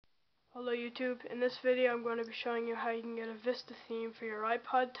Hello YouTube, in this video I'm going to be showing you how you can get a Vista theme for your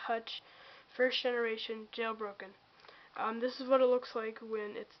iPod Touch first generation jailbroken. This is what it looks like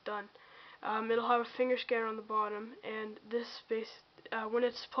when it's done. It'll have a finger scanner on the bottom, and this when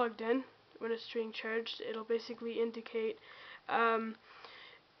it's plugged in, when it's being charged, it'll basically indicate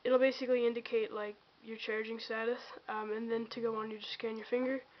like your charging status, and then to go on you just scan your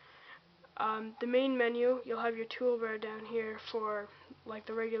finger. The main menu, you'll have your toolbar down here for like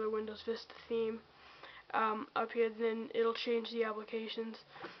the regular Windows Vista theme. Up here, then it'll change the applications.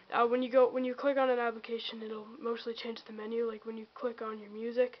 When you click on an application, it'll mostly change the menu. Like when you click on your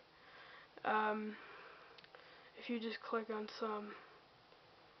music, if you just click on some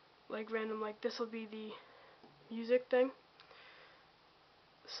like random, like this will be the music thing.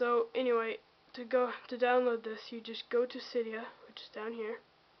 So anyway, to download this, you just go to Cydia, which is down here.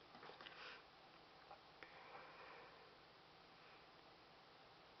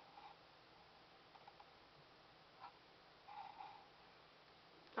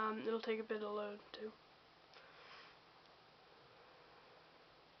 It'll take a bit to load too.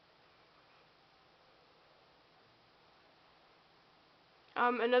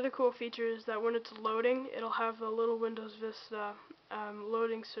 Another cool feature is that when it's loading, it'll have a little Windows Vista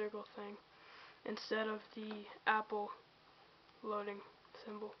loading circle thing instead of the Apple loading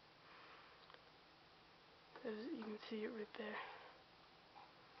symbol. As you can see it right there.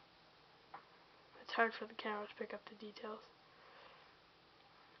 It's hard for the camera to pick up the details.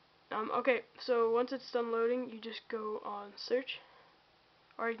 Okay, so once it's done loading, you just go on search,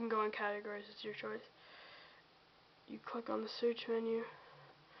 or you can go on categories, it's your choice. You click on the search menu,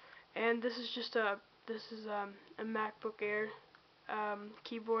 and this is just a MacBook Air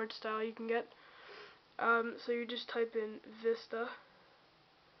keyboard style you can get. So you just type in Vista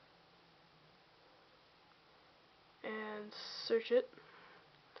and search it.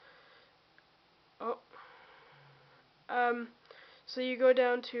 So you go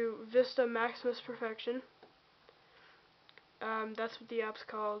down to Vista Maximus Perfection. That's what the app's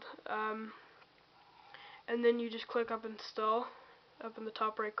called. And then you just click up install up in the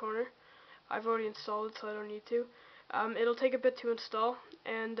top right corner. I've already installed it, so I don't need to. It'll take a bit to install,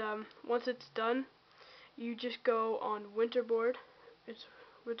 and once it's done, you just go on Winterboard,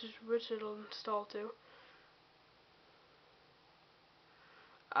 which it'll install to.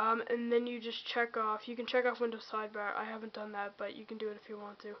 And then you just check off. You can check off Windows Sidebar. I haven't done that, but you can do it if you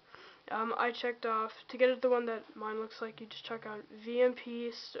want to. I checked off, to get it the one that mine looks like, you just check out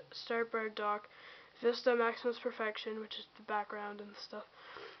VMP Start Bar Dock, Vista Maximus Perfection, which is the background and stuff.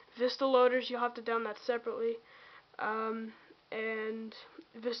 Vista Loaders, you'll have to download that separately. And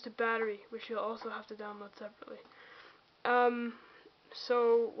Vista Battery, which you'll also have to download separately.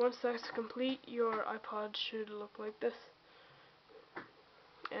 So once that's complete, your iPod should look like this.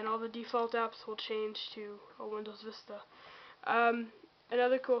 And all the default apps will change to a Windows Vista.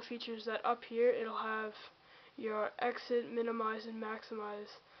 Another cool feature is that up here it'll have your exit, minimize, and maximize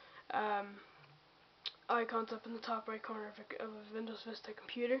icons up in the top right corner of a Windows Vista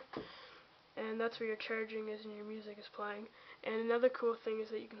computer, and that's where your charging is and your music is playing. And another cool thing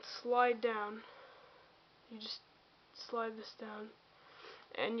is that you can slide down. You just slide this down,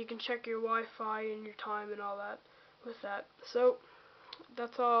 and you can check your Wi-Fi and your time and all that with that. So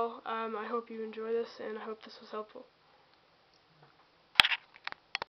that's all. I hope you enjoy this, and I hope this was helpful.